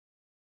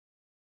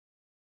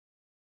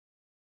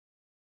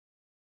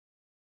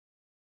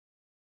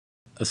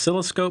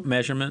Oscilloscope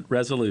measurement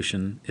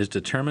resolution is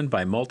determined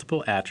by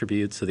multiple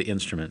attributes of the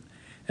instrument,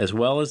 as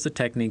well as the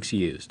techniques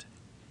used.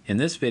 In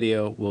this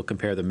video, we'll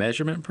compare the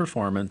measurement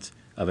performance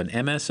of an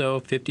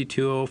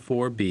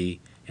MSO5004B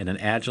and an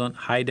Agilent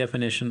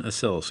high-definition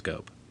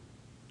oscilloscope.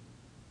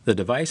 The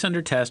device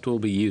under test we'll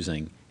be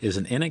using is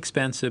an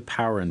inexpensive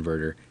power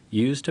inverter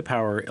used to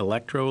power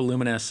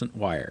electroluminescent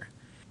wire.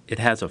 It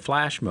has a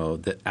flash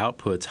mode that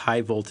outputs high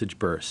voltage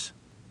bursts.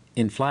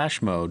 In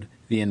flash mode,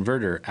 the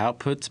inverter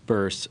outputs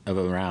bursts of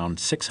around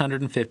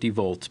 650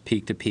 volts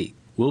peak to peak.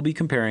 We'll be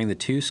comparing the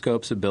two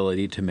scopes'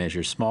 ability to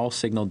measure small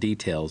signal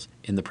details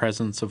in the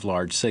presence of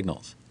large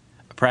signals,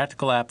 a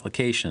practical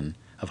application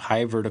of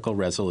high vertical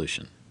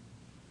resolution.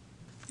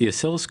 The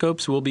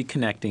oscilloscopes we'll be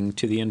connecting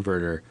to the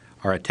inverter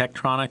are a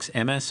Tektronix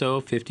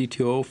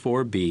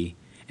MSO5004B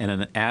and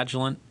an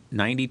Agilent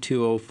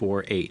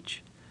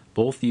 9000H,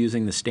 both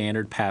using the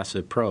standard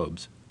passive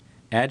probes.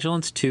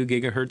 Agilent's 2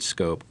 GHz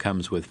scope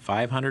comes with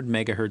 500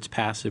 MHz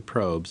passive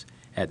probes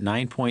at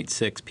 9.6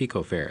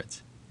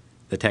 picofarads.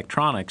 The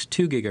Tektronix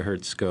 2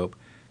 GHz scope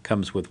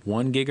comes with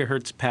 1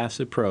 GHz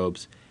passive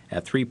probes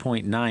at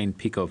 3.9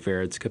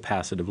 picofarads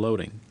capacitive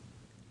loading.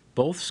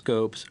 Both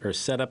scopes are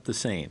set up the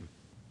same.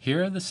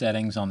 Here are the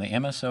settings on the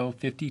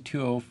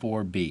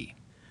MSO5004B.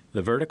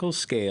 The vertical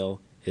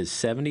scale is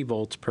 70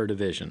 volts per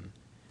division.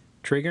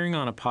 Triggering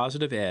on a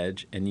positive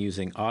edge and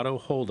using auto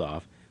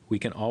hold-off, we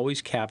can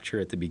always capture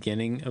at the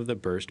beginning of the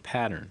burst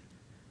pattern.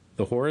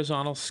 The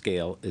horizontal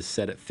scale is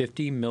set at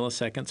 50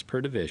 milliseconds per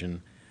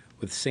division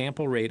with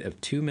sample rate of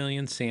 2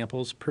 million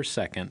samples per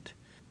second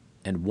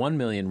and 1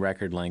 million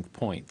record length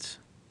points.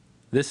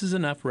 This is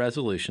enough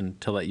resolution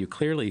to let you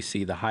clearly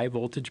see the high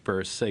voltage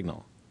burst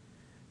signal.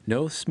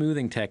 No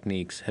smoothing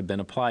techniques have been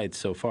applied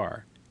so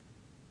far.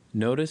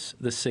 Notice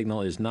the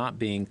signal is not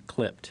being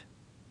clipped.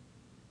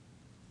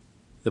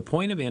 The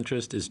point of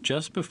interest is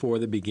just before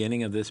the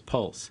beginning of this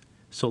pulse,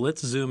 so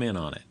let's zoom in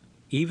on it.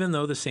 Even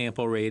though the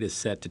sample rate is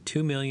set to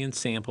 2 million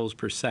samples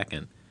per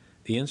second,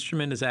 the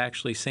instrument is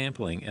actually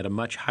sampling at a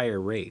much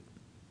higher rate.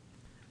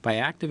 By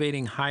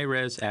activating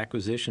high-res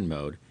acquisition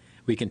mode,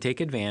 we can take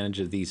advantage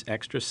of these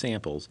extra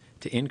samples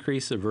to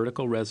increase the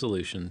vertical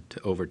resolution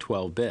to over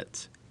 12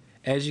 bits.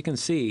 As you can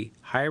see,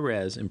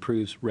 high-res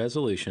improves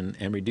resolution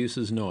and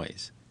reduces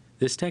noise.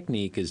 This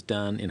technique is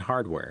done in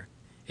hardware.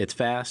 It's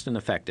fast and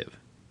effective,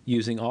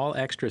 using all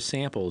extra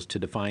samples to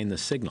define the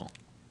signal.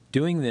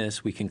 Doing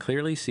this, we can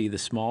clearly see the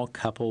small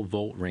couple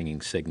volt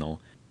ringing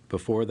signal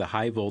before the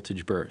high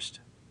voltage burst.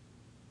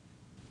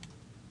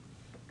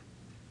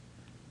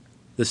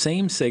 The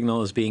same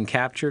signal is being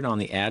captured on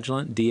the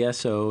Agilent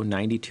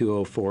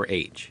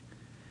DSO-9204H.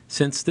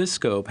 Since this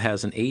scope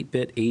has an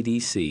 8-bit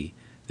ADC,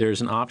 there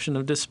is an option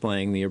of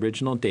displaying the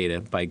original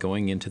data by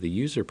going into the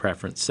user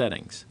preference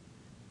settings.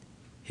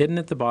 Hidden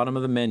at the bottom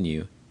of the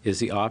menu is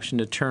the option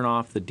to turn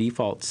off the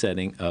default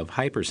setting of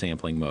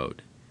hypersampling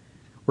mode.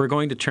 We're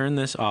going to turn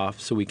this off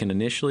so we can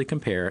initially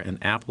compare an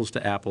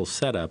apples-to-apples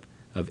setup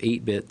of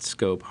 8-bit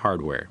scope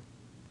hardware.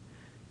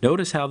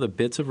 Notice how the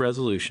bits of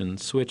resolution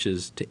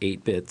switches to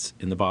 8 bits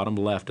in the bottom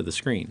left of the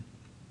screen.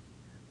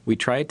 We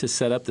tried to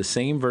set up the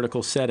same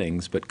vertical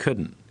settings but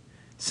couldn't.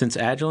 Since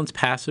Agilent's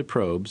passive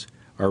probes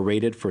are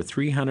rated for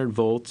 300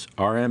 volts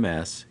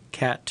RMS,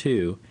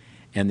 Cat2,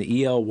 and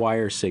the EL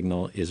wire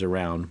signal is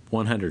around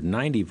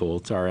 190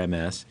 volts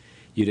RMS,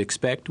 you'd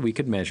expect we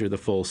could measure the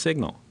full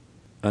signal.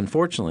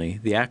 Unfortunately,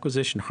 the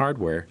acquisition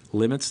hardware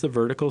limits the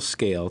vertical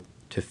scale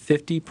to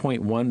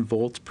 50.1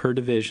 volts per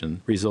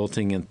division,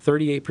 resulting in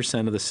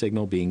 38% of the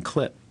signal being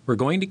clipped. We're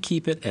going to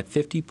keep it at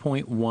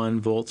 50.1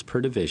 volts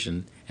per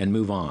division and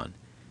move on.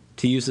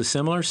 To use a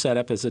similar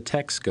setup as a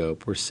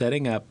Tekscope, we're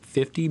setting up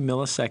 50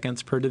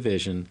 milliseconds per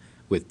division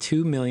with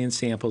 2 million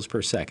samples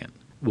per second.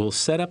 We'll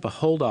set up a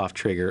hold-off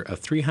trigger of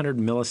 300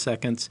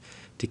 milliseconds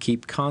to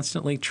keep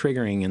constantly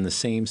triggering in the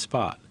same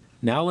spot.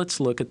 Now let's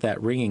look at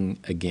that ringing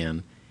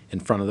again in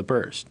front of the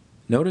burst.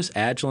 Notice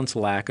Agilent's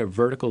lack of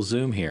vertical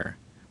zoom here.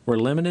 We're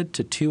limited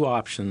to 2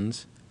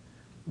 options.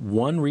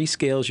 One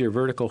rescales your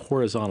vertical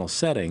horizontal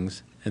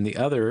settings, and the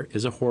other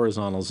is a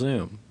horizontal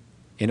zoom.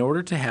 In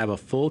order to have a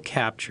full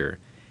capture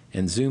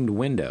and zoomed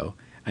window,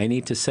 I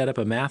need to set up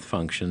a math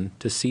function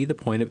to see the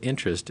point of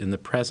interest in the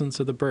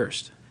presence of the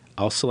burst.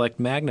 I'll select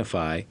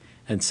Magnify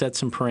and set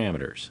some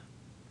parameters.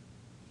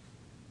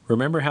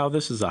 Remember how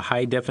this is a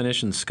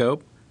high-definition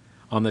scope?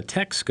 On the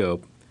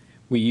Tekscope,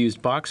 we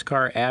used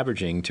boxcar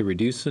averaging to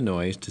reduce the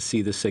noise to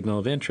see the signal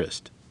of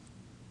interest.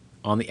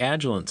 On the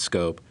Agilent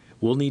scope,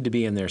 we'll need to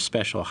be in their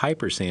special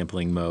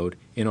hypersampling mode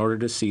in order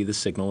to see the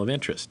signal of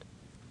interest.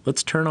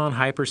 Let's turn on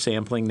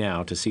hypersampling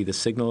now to see the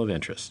signal of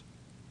interest.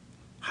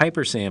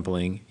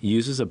 Hypersampling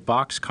uses a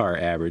boxcar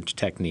average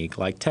technique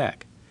like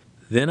Tek,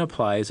 then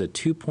applies a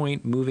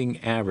 2-point moving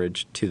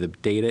average to the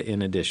data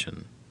in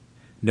addition.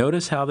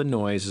 Notice how the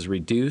noise is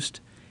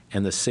reduced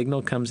and the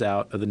signal comes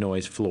out of the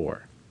noise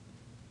floor.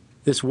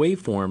 This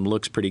waveform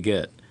looks pretty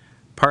good,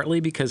 partly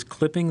because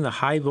clipping the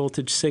high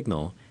voltage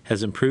signal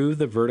has improved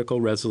the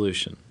vertical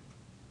resolution.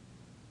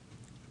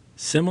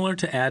 Similar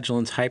to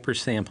Agilent's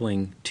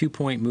hypersampling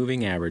 2-point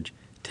moving average,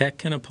 Tech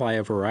can apply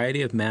a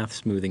variety of math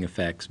smoothing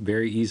effects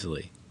very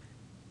easily.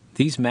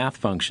 These math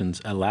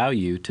functions allow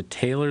you to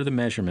tailor the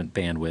measurement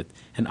bandwidth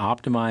and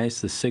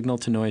optimize the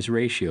signal-to-noise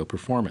ratio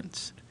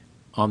performance.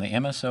 On the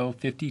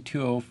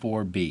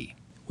MSO5004B,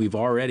 we've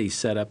already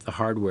set up the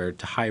hardware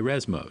to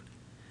high-res mode.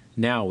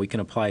 Now we can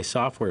apply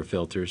software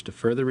filters to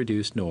further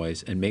reduce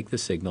noise and make the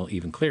signal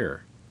even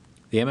clearer.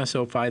 The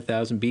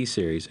MSO5000B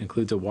series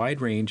includes a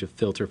wide range of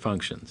filter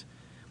functions.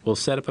 We'll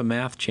set up a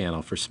math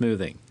channel for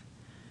smoothing.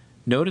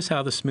 Notice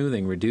how the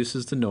smoothing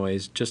reduces the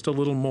noise just a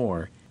little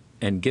more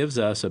and gives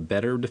us a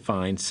better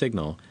defined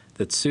signal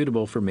that's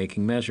suitable for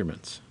making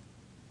measurements.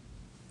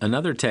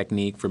 Another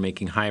technique for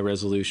making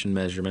high-resolution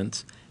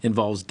measurements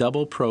involves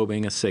double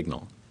probing a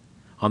signal.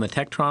 On the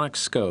Tektronix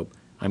scope,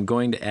 I'm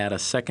going to add a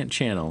second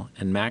channel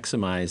and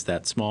maximize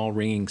that small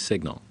ringing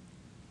signal.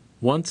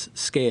 Once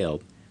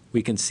scaled,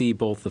 we can see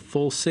both the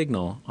full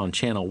signal on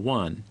channel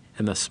 1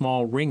 and the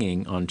small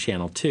ringing on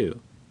channel 2.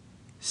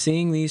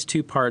 Seeing these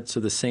two parts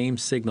of the same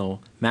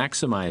signal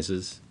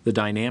maximizes the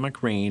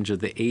dynamic range of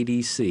the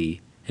ADC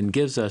and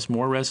gives us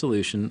more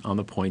resolution on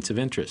the points of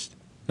interest.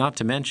 Not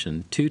to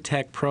mention, 2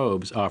 Tech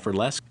probes offer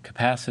less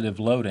capacitive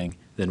loading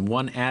than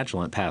 1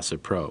 Agilent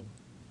passive probe.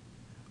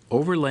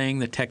 Overlaying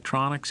the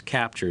Tektronix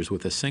captures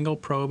with a single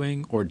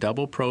probing or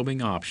double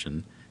probing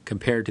option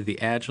compared to the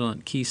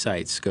Agilent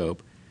Keysight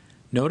scope,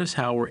 notice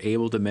how we're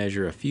able to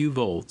measure a few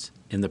volts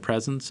in the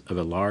presence of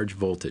a large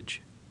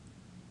voltage.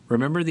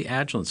 Remember, the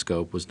Agilent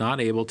scope was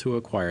not able to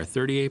acquire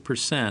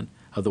 38%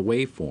 of the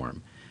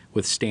waveform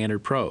with standard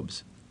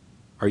probes.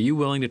 Are you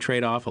willing to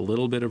trade off a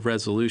little bit of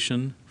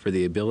resolution for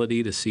the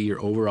ability to see your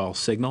overall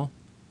signal?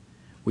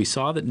 We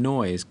saw that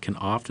noise can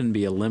often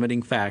be a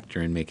limiting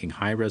factor in making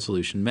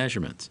high-resolution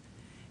measurements,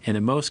 and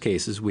in most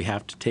cases we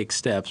have to take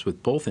steps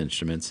with both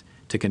instruments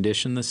to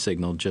condition the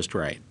signal just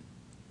right.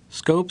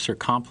 Scopes are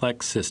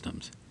complex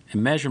systems,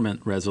 and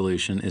measurement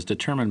resolution is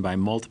determined by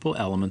multiple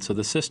elements of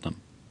the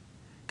system.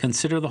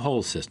 Consider the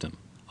whole system,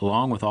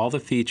 along with all the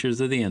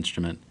features of the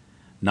instrument,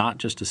 not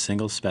just a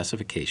single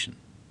specification.